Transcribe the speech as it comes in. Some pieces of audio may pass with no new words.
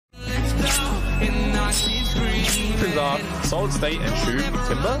options are solid state and shoe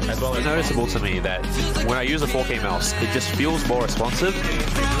timber, as well as... It's noticeable to me that when I use a 4K mouse, it just feels more responsive. You can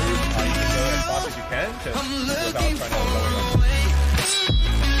go as fast as you can, just without trying to lower it.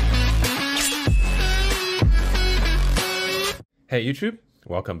 Hey YouTube,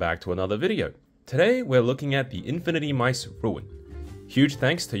 welcome back to another video. Today we're looking at the InfinityMice Ruin. Huge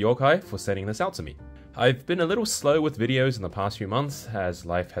thanks to Yōkai for sending this out to me. I've been a little slow with videos in the past few months as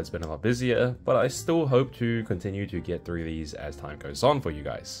life has been a lot busier, but I still hope to continue to get through these as time goes on for you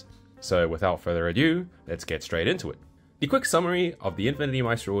guys. So without further ado, let's get straight into it. The quick summary of the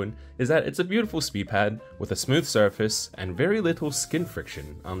InfinityMice Ruin is that it's a beautiful speed pad with a smooth surface and very little skin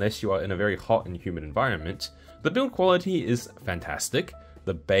friction unless you are in a very hot and humid environment. The build quality is fantastic,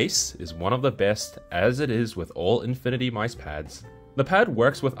 the base is one of the best as it is with all InfinityMice pads. The pad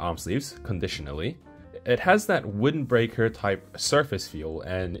works with arm sleeves conditionally. It has that windbreaker type surface feel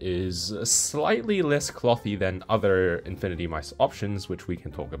and is slightly less clothy than other InfinityMice options, which we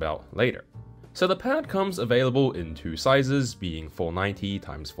can talk about later. So the pad comes available in two sizes, being 490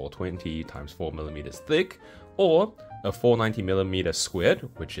 x 420 x 4mm thick, or a 490mm squared,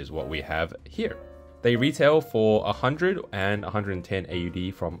 which is what we have here. They retail for 100 and 110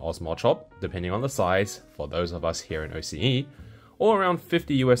 AUD from Osmodshop, depending on the size for those of us here in OCE, or around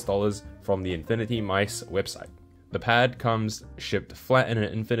 $50 US from the InfinityMice website. The pad comes shipped flat in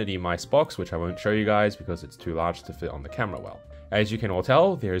an InfinityMice box, which I won't show you guys because it's too large to fit on the camera well. As you can all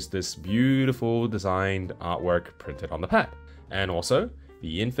tell, there's this beautiful designed artwork printed on the pad. And also,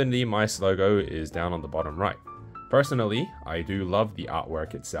 the InfinityMice logo is down on the bottom right. Personally, I do love the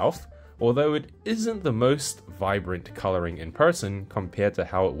artwork itself, although it isn't the most vibrant coloring in person compared to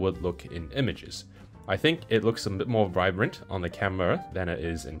how it would look in images. I think it looks a bit more vibrant on the camera than it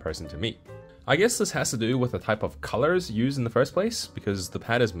is in person to me. I guess this has to do with the type of colors used in the first place, because the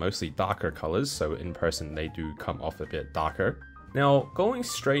pad is mostly darker colors, so in person they do come off a bit darker. Now, going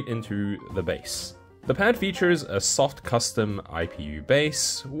straight into the base. The pad features a soft custom IPU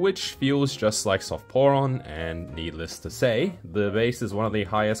base, which feels just like soft Poron, and needless to say, the base is one of the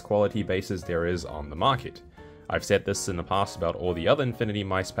highest quality bases there is on the market. I've said this in the past about all the other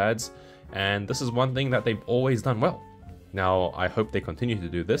InfinityMice pads, and this is one thing that they've always done well. Now, I hope they continue to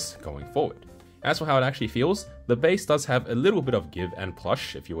do this going forward. As for how it actually feels, the base does have a little bit of give and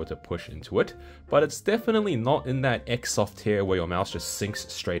plush if you were to push into it, but it's definitely not in that X-soft tier where your mouse just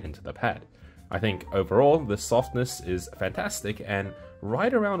sinks straight into the pad. I think overall, the softness is fantastic and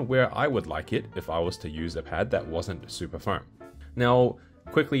right around where I would like it if I was to use a pad that wasn't super firm. Now,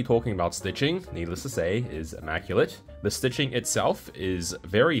 quickly talking about stitching, needless to say, is immaculate. The stitching itself is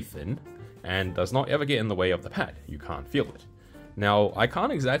very thin and does not ever get in the way of the pad. You can't feel it. Now, I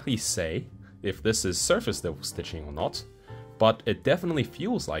can't exactly say if this is surface level stitching or not, but it definitely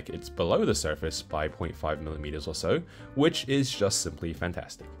feels like it's below the surface by 0.5mm or so, which is just simply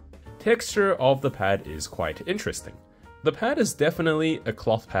fantastic. Texture of the pad is quite interesting. The pad is definitely a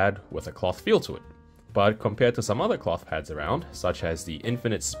cloth pad with a cloth feel to it, but compared to some other cloth pads around, such as the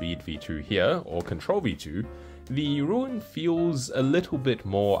Infinite Speed V2 here or Control V2, the Ruin feels a little bit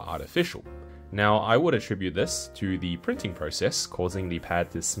more artificial. Now, I would attribute this to the printing process causing the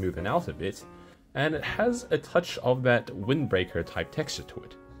pad to smoothen out a bit, and it has a touch of that windbreaker type texture to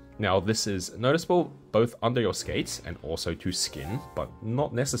it. Now, this is noticeable both under your skates and also to skin, but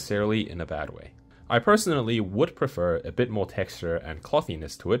not necessarily in a bad way. I personally would prefer a bit more texture and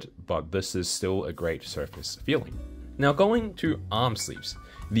clothiness to it, but this is still a great surface feeling. Now, going to arm sleeves.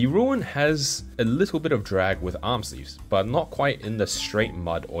 The Ruin has a little bit of drag with arm sleeves, but not quite in the straight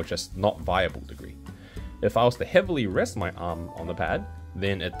mud or just not viable degree. If I was to heavily rest my arm on the pad,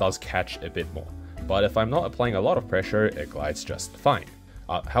 then it does catch a bit more. But if I'm not applying a lot of pressure, it glides just fine.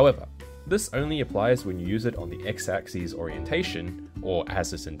 However, this only applies when you use it on the X-axis orientation, or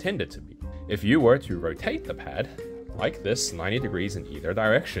as it's intended to be. If you were to rotate the pad, like this, 90 degrees in either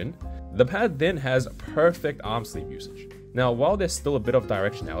direction, the pad then has perfect arm sleeve usage. Now, while there's still a bit of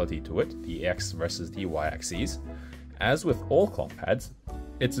directionality to it, the X versus the Y axes, as with all cloth pads,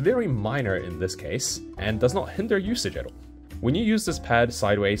 it's very minor in this case and does not hinder usage at all. When you use this pad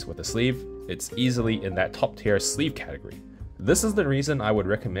sideways with a sleeve, it's easily in that top tier sleeve category. This is the reason I would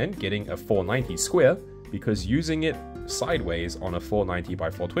recommend getting a 490 square, because using it sideways on a 490 by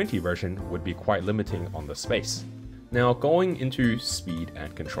 420 version would be quite limiting on the space. Now, going into speed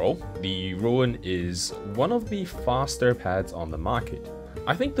and control, the Ruin is one of the faster pads on the market.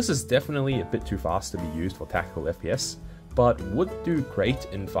 I think this is definitely a bit too fast to be used for tactical FPS, but would do great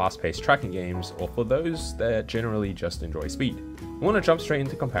in fast-paced tracking games or for those that generally just enjoy speed. I want to jump straight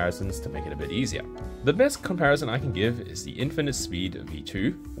into comparisons to make it a bit easier. The best comparison I can give is the Infinite Speed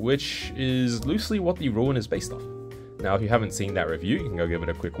V2, which is loosely what the Ruin is based off. Now if you haven't seen that review, you can go give it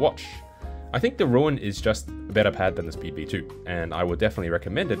a quick watch. I think the Ruin is just a better pad than the Speed V2, and I would definitely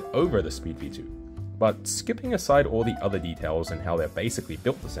recommend it over the Speed V2. But skipping aside all the other details and how they're basically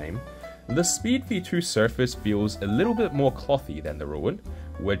built the same, the Speed V2 surface feels a little bit more clothy than the Ruin,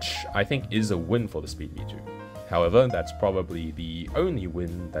 which I think is a win for the Speed V2. However, that's probably the only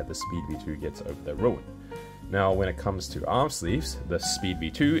win that the Speed V2 gets over the Ruin. Now, when it comes to arm sleeves, the Speed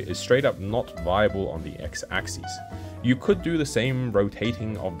V2 is straight up not viable on the X-axis. You could do the same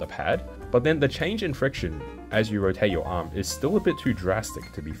rotating of the pad, but then the change in friction as you rotate your arm is still a bit too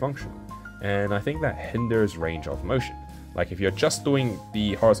drastic to be functional, and I think that hinders range of motion. Like if you're just doing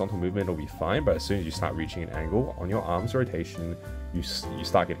the horizontal movement, it'll be fine, but as soon as you start reaching an angle on your arm's rotation, you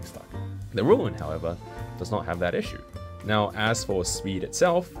start getting stuck. The Ruin, however, does not have that issue. Now, as for speed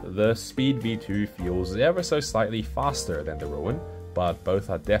itself, the Speed V2 feels ever so slightly faster than the Ruin, but both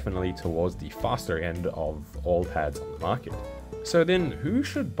are definitely towards the faster end of all pads on the market. So then, who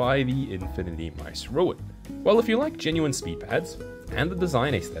should buy the InfinityMice Ruin? Well, if you like genuine speed pads, and the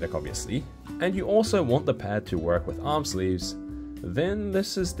design aesthetic obviously, and you also want the pad to work with arm sleeves, then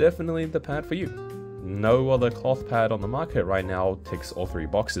this is definitely the pad for you. No other cloth pad on the market right now ticks all three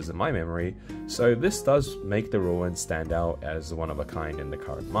boxes in my memory, so this does make the Ruin stand out as one of a kind in the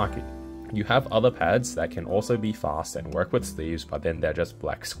current market. You have other pads that can also be fast and work with sleeves, but then they're just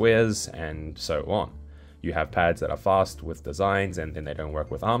black squares and so on. You have pads that are fast with designs and then they don't work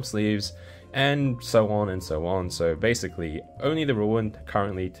with arm sleeves, and so on and so on. So basically, only the Ruin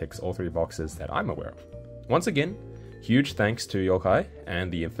currently ticks all three boxes that I'm aware of. Once again, huge thanks to Yōkai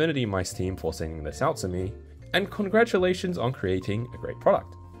and the InfinityMice team for sending this out to me, and congratulations on creating a great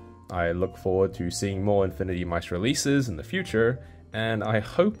product. I look forward to seeing more InfinityMice releases in the future, and I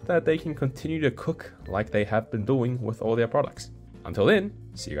hope that they can continue to cook like they have been doing with all their products. Until then,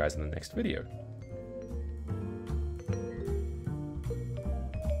 see you guys in the next video.